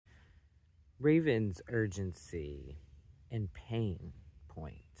Raven's urgency and pain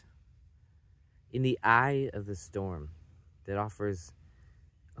point in the eye of the storm that offers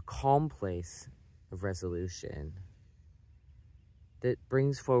a calm place of resolution, that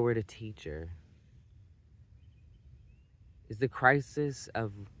brings forward a teacher, is the crisis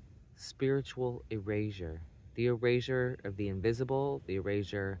of spiritual erasure, the erasure of the invisible, the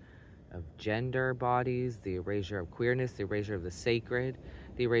erasure of gender bodies, the erasure of queerness, the erasure of the sacred,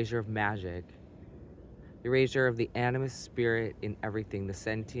 the erasure of magic, the erasure of the animus spirit in everything, the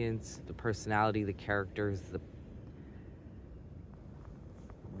sentience, the personality, the characters, the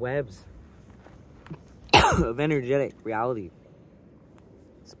webs of energetic reality,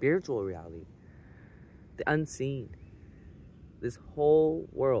 spiritual reality, the unseen, this whole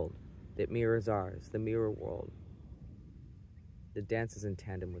world that mirrors ours, the mirror world, that dances in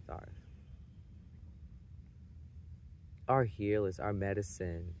tandem with ours. Our healers, our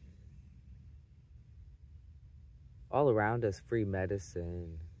medicine, all around us, free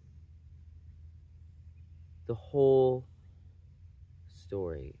medicine, the whole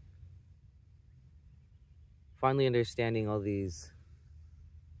story. Finally understanding all these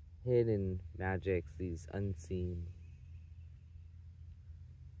hidden magics, these unseen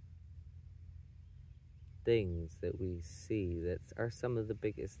things that we see, that are some of the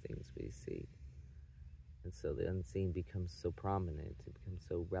biggest things we see. And so the unseen becomes so prominent, it becomes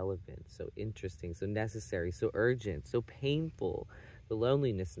so relevant, so interesting, so necessary, so urgent, so painful. The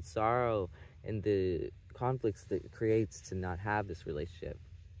loneliness and sorrow and the conflicts that it creates to not have this relationship.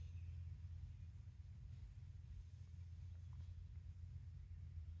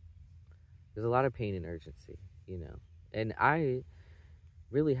 There's a lot of pain and urgency, And I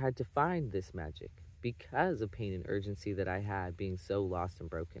really had to find this magic because of pain and urgency that I had, being so lost and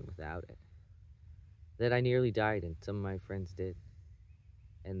broken without it. That I nearly died, and some of my friends did.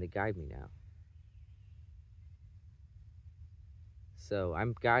 And they guide me now. So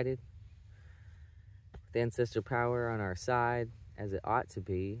I'm guided with ancestor power on our side, as it ought to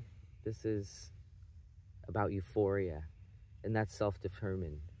be. This is about euphoria, and that's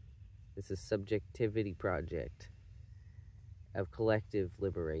self-determined. This is subjectivity project of collective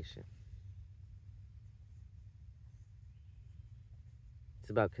liberation. It's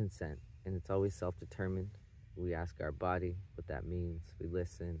about consent, and it's always self-determined. We ask our body what that means. We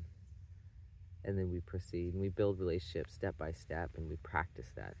listen, and then we proceed, and we build relationships step by step, and we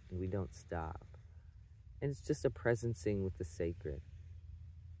practice that, and we don't stop. And it's just a presencing with the sacred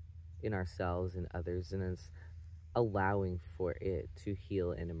in ourselves and others, and it's allowing for it to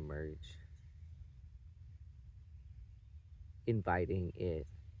heal and emerge. Inviting it,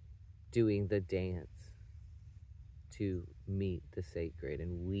 doing the dance to meet the sacred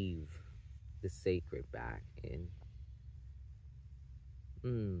and weave the sacred back in.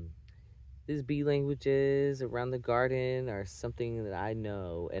 These bee languages around the garden are something that I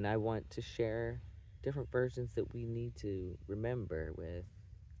know, and I want to share different versions that we need to remember with,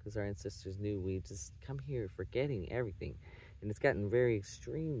 because our ancestors knew we just come here forgetting everything, and it's gotten very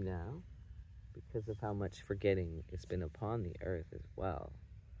extreme now because of how much forgetting has been upon the earth as well.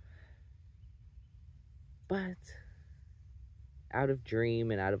 But out of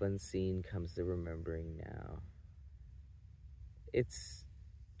dream and out of unseen comes the remembering now. It's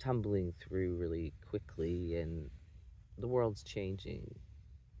tumbling through really quickly, and the world's changing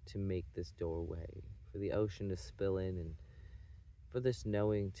to make this doorway for the ocean to spill in and for this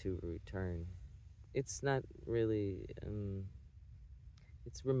knowing to return. It's not really,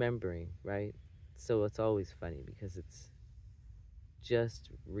 it's remembering, right? So it's always funny because it's just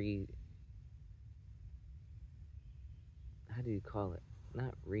how do you call it?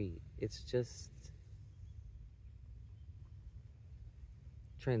 Not it's just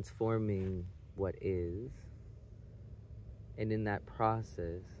transforming what is, and in that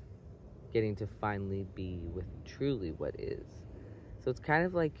process getting to finally be with truly what is. So it's kind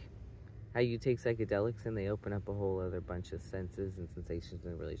of like how you take psychedelics and they open up a whole other bunch of senses and sensations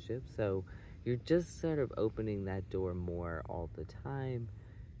in a relationship. So you're just sort of opening that door more all the time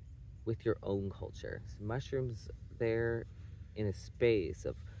with your own culture. So mushrooms, they're in a space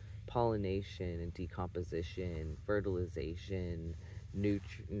of pollination and decomposition, fertilization,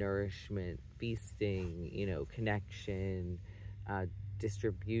 nourishment, feasting, connection,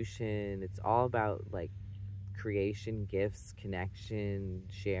 distribution. It's all about like creation, gifts, connection,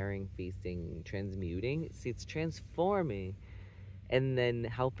 sharing, feasting, transmuting. See, it's transforming and then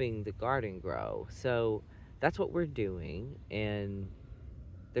helping the garden grow. So that's what we're doing, and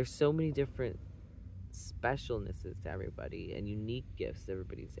there's so many different specialnesses to everybody and unique gifts to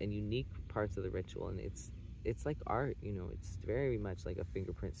everybody's and unique parts of the ritual, and it's it's like art, you know. It's very much like a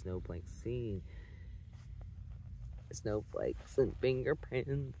fingerprint snowflake scene. Snowflakes and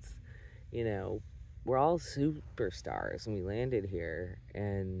fingerprints, you know. We're all superstars and we landed here,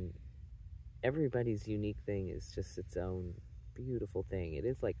 and everybody's unique thing is just its own beautiful thing. It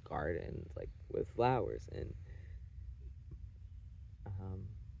is like gardens, like with flowers and um,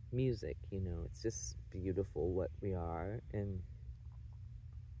 music, you know. It's just beautiful what we are, and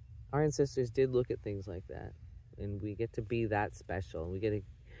our ancestors did look at things like that, and we get to be that special, and we get to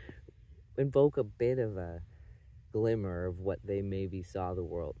invoke a bit of a glimmer of what they maybe saw the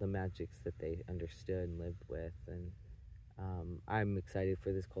world, the magics that they understood and lived with. And I'm excited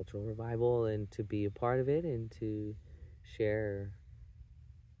for this cultural revival and to be a part of it and to share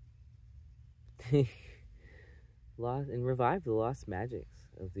lost and revive the lost magics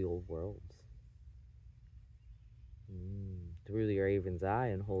of the old worlds. Through the raven's eye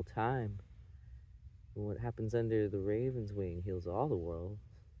and whole time. And what happens under the raven's wing heals all the worlds.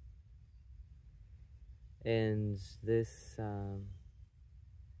 And this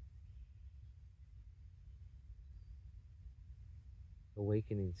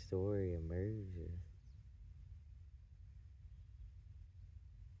awakening story emerges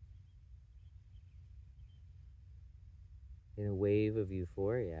in a wave of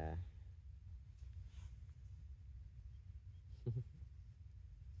euphoria.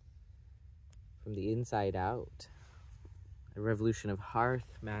 From the inside out. A revolution of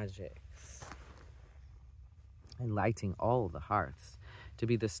hearth magics. And lighting all the hearths to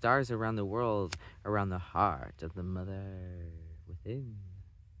be the stars around the world, around the heart of the mother within.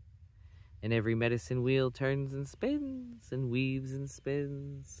 And every medicine wheel turns and spins and weaves and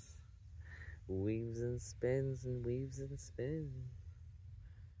spins. Weaves and spins and weaves and spins.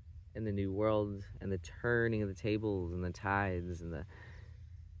 And the new world and the turning of the tables and the tides and the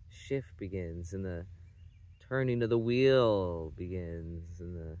shift begins and the turning of the wheel begins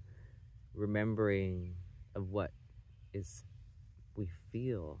and the remembering of what is we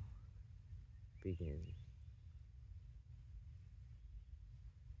feel begins.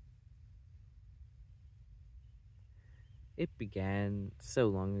 It began so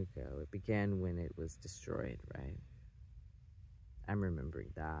long ago. It began when it was destroyed, right? I'm remembering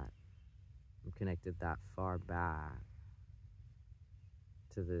that. I'm connected that far back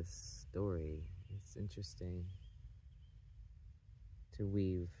to this story. It's interesting to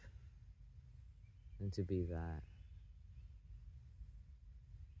weave and to be that.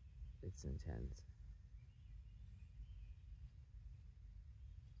 It's intense.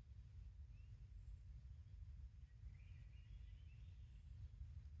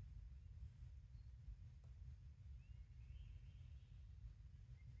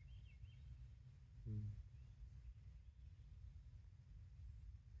 Mm.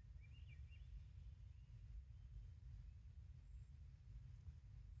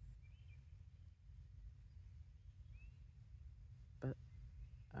 But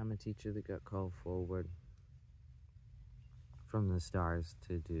I'm a teacher that got called forward from the stars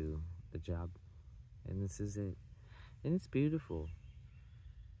to do the job. And this is it. And it's beautiful.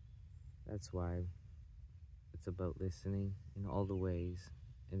 That's why it's about listening in all the ways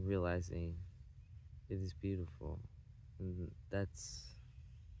and realizing it is beautiful. And that's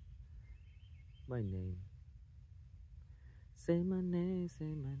my name. Say my name,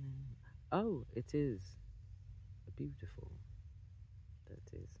 say my name. Oh, it is beautiful.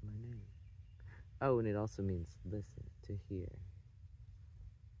 That is my name. Oh, and it also means listen, to hear.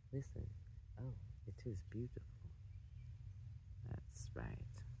 Listen. Oh, it is beautiful. That's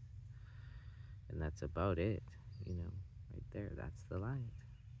right. And that's about it, you know, right there. That's the light.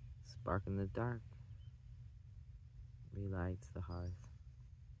 Spark in the dark relights the hearth.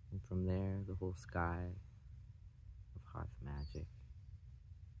 And from there, the whole sky of hearth magic